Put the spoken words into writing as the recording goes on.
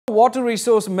Water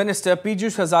Resource Minister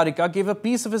Pijush Hazarika gave a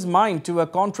piece of his mind to a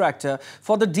contractor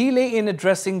for the delay in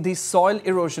addressing the soil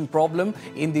erosion problem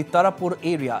in the Tarapur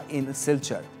area in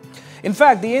Silchar. In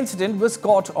fact, the incident was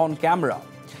caught on camera.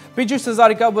 Pijush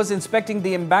Hazarika was inspecting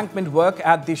the embankment work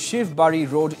at the Shiv Bari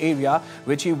Road area,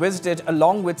 which he visited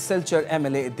along with Silchar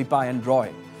MLA Dipayan Roy.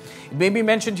 It may be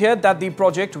mentioned here that the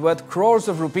project worth crores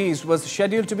of rupees was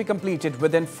scheduled to be completed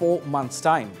within 4 months'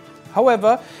 time.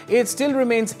 However, it still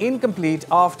remains incomplete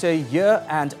after a year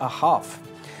and a half.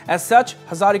 As such,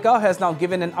 Hazarika has now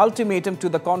given an ultimatum to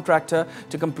the contractor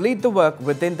to complete the work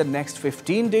within the next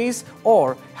 15 days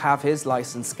or have his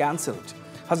license cancelled.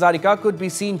 Hazarika could be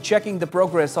seen checking the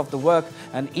progress of the work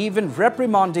and even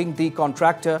reprimanding the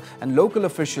contractor and local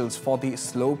officials for the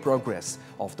slow progress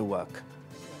of the work.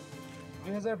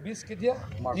 2020 কেতিয়া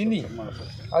 3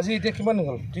 আজি এটা কিমান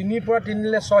হল 3 পৰা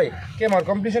 3 লে 6 কেমাৰ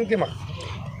completion কেমাৰ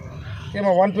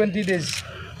 120 days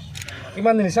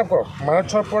কিমান দিন হিসাব কৰক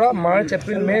মাৰ্চৰ পৰা March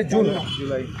April May June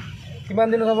July কিমান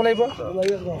দিন হ'ব লাগিব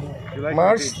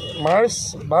মাৰ্চ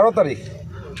 12 তাৰিখ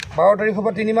হ'ব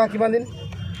 3 মাহ কিমান দিন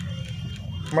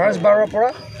মাৰ্চ 12 পৰা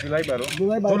জুলাই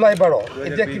 12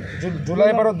 এতিয়া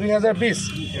জুলাই 12 2020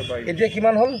 এতিয়া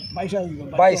কিমান হল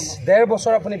 22 ডেৰ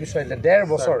বছৰ আপুনি বিচাৰিলে ডেৰ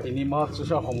বছৰ 3 মাহ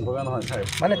চুচা সম্ভৱ নহয় স্যাৰ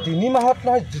মানে 3 মাহত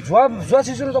নহয় যোৱা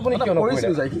সিজনত আপুনি কিয় নকৰিলে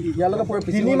ইয়ালৈকে পৰে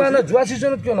 3 মাহ যোৱা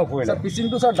সিজনত কিয় নকৰিলে স্যাৰ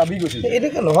পিচিংটো স্যাৰ দাবী গৈছিল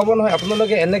এটাকে নহব নহয়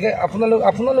আপোনালোকে এনেকে আপোনালোক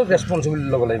ৰেসপন্সিবিলিটি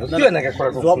ল'ব লাগিব কিয় এনেকে কৰে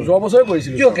যোৱা বছৰে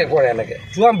কৰিছিল কিয় কে কৰে এনেকে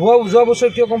যোৱা বছৰ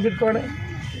কিয় কমপ্লিট কৰা নাই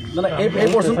মানে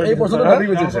এই পৰ্যন্ত দাবী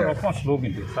গৈছিল স্যাৰ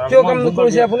কিয় কাম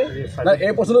নকৰিছে আপুনি না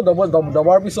এই পৰ্যন্ত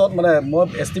দবাৰ পিছত মানে মই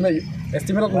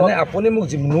এস্টিমেটত মানে আপুনি মোক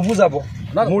নুবুজাব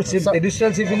মোৰ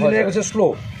এডিশনাল চিফ ইঞ্জিনিয়াৰ কৈছে slow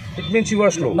it means you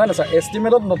R slow নাই না স্যাৰ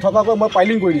এস্টিমেটত নথকাকৈ মই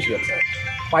পাইলিং কৰি দিছোঁ স্যাৰ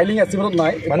পাইলিং এস্টিমেটত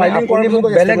নাই পাইলিং কৰি মোক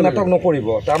বেলেগ নাটক নকৰিব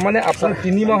তাৰ মানে আপুনি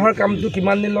 3 মাহৰ কামটো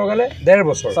কিমান দিন লগালে ডেৰ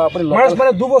বছৰ মাৰ্চ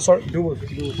মানে 2 বছৰ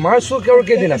মাৰ্চৰ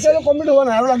কেইদিন আছে কমপ্লিট হোৱা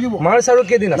নাই আৰু লাগিব মাৰ্চ আৰু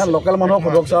কেইদিন আছে লোকেল মানুহৰ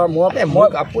ফটোক স্যাৰ মই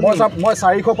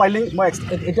 400 পাইলিং মই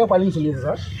এতিয়াও পাইলিং চলি আছে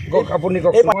স্যাৰ আপুনি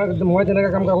কওক মই তেনেকৈ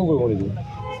কাম কাকো কৰিব নিদিওঁ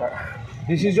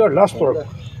this is your last work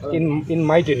in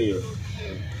my টেনিয়ৰ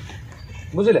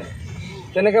বুজিলে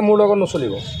তেনেকৈ মোৰ লগত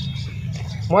নচলিব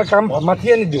মই কাম মাতি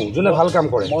আনি দিওঁ যোনে ভাল কাম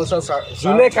কৰে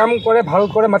যোনে কাম কৰে ভাল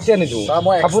কৰে মাতি আনি দিওঁ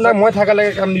আপোনাক মই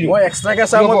থাকালৈকে কাম নিদিওঁ মই এক্সট্ৰাকৈ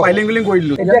স্যাৰ মই পাইলিং বিলিং কৰি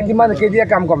দিলোঁ এতিয়া কিমান কেতিয়া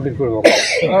কাম কমপ্লিট কৰিব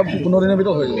 15 দিনৰ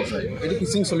ভিতৰত হৈ যাব স্যাৰ এইটো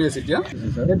পিচিং চলি আছে এতিয়া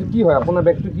এইটো কি হয় আপোনাৰ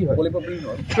বেগটো কি হয় পলিপ্ৰপিলিন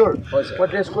হয় চিয়'ৰ মই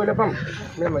টেষ্ট কৰিলে পাম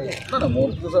নে মই না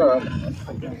মোৰটো স্যাৰ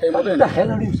সেইমতে হেল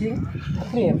আৰু ইউ সিং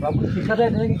আপুনি শিকাতে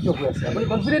এনেকৈ কিয় কৈ আছে আপুনি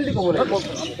কনফিডেণ্টলি ক'ব লাগিব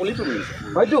পলিপ্ৰপিলিন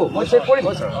হয়তো মই check Karim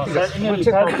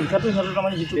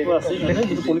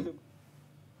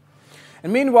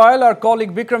And meanwhile, our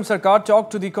colleague Bikram Sarkar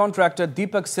talked to the contractor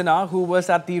Deepak Sinha, who was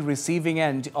at the receiving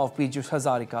end of Pijush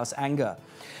Hazarika's anger.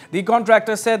 The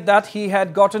contractor said that he had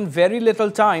gotten very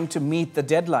little time to meet the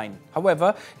deadline. However,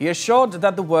 he assured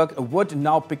that the work would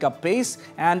now pick up pace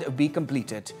and be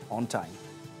completed on time.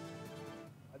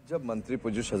 जब मंत्री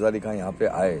पिजुश हजारिका यहाँ पे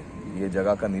आए ये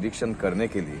जगह का निरीक्षण करने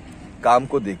के लिए काम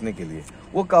को देखने के लिए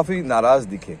वो काफी नाराज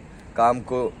दिखे काम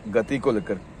को गति को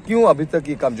लेकर क्यों अभी तक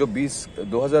ये काम जो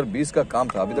 2020 का काम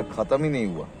था अभी तक खत्म ही नहीं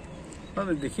हुआ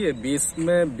देखिए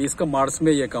 20 का मार्च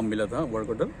में ये काम मिला था वर्क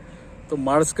ऑर्डर तो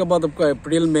मार्च के बाद आपका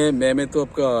अप्रैल में मई में तो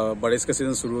आपका बारिश का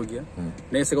सीजन शुरू हो गया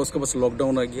नहीं सका उसके बाद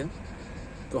लॉकडाउन आ गया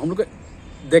तो हम लोग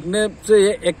देखने से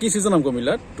ये एक ही सीजन हमको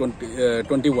मिला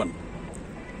 21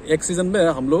 एक सीजन में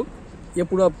हम लोग ये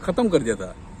पूरा खत्म कर दिया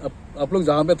था अब आप लोग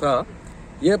जहाँ पे था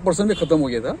ये पोर्शन भी खत्म हो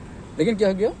गया था लेकिन क्या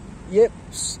हो गया ये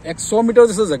 100 मीटर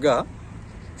जैसा जगह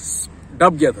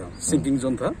डब गया था सिंकिंग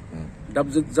जोन था डब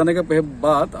जाने के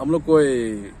बाद हम लोग कोई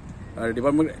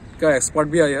डिपार्टमेंट का एक्सपर्ट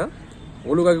भी आया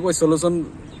वो लोग आके कोई सोल्यूशन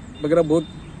वगैरह बहुत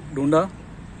ढूंढा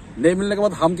नहीं मिलने के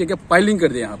बाद हम क्या पाइलिंग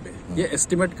कर दिया यहाँ पे ये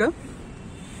एस्टिमेट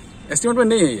में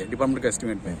नहीं है ये डिपार्टमेंट का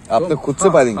एस्टिमेट में आपने खुद से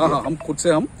पाइलिंग किया? हाँ हम खुद से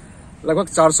हम लगभग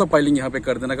 400 पाइलिंग यहाँ पे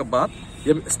कर देने के बाद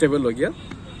ये स्टेबल हो गया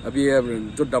अभी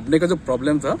जो दबने का जो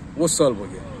प्रॉब्लम था वो सॉल्व हो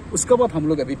गया उसके बाद हम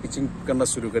लोग अभी पिचिंग करना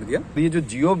शुरू कर दिया ये जो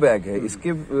जियो बैग है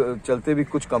इसके चलते भी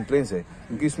कुछ कंप्लेंट्स है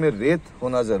क्योंकि इसमें रेत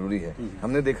होना जरूरी है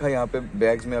हमने देखा यहाँ पे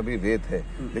बैग्स में अभी रेत है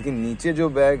लेकिन नीचे जो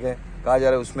बैग है कहा जा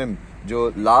रहा है उसमें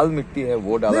जो लाल मिट्टी है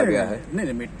वो डाला गया है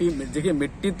नहीं मिट्टी देखिए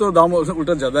मिट्टी तो दाम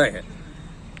उल्टा ज्यादा है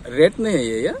रेत नहीं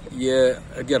है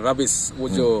ये रबिश वो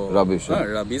जो रबिश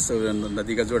रबिश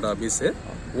नदी का जो रबिश है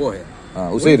वो है हाँ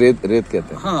उसे रेत कहते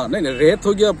हैं हाँ नहीं रेत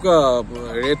हो गया आपका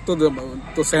रेत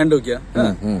तो सैंड हो गया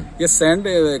ये सैंड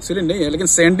एक्चुअली नहीं है लेकिन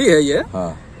सैंडी है ये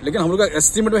लेकिन हम लोग का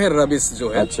एस्टिमेट में है रबिश जो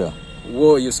है अच्छा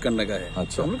वो यूज करने का है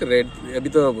अच्छा हम लोग रेत अभी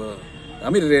तो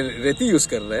हम रेती यूज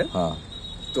कर रहे हैं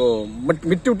तो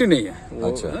मिट्टी उट्टी नहीं है वो।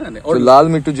 अच्छा। और तो लाल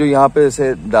मिट्टी जो यहाँ पे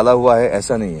ऐसे डाला हुआ है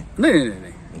ऐसा नहीं है? नहीं नहीं नहीं,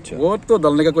 नहीं। अच्छा। वो तो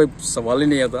डालने का कोई सवाल ही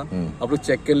नहीं आता, आप लोग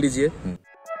चेक कर लीजिए।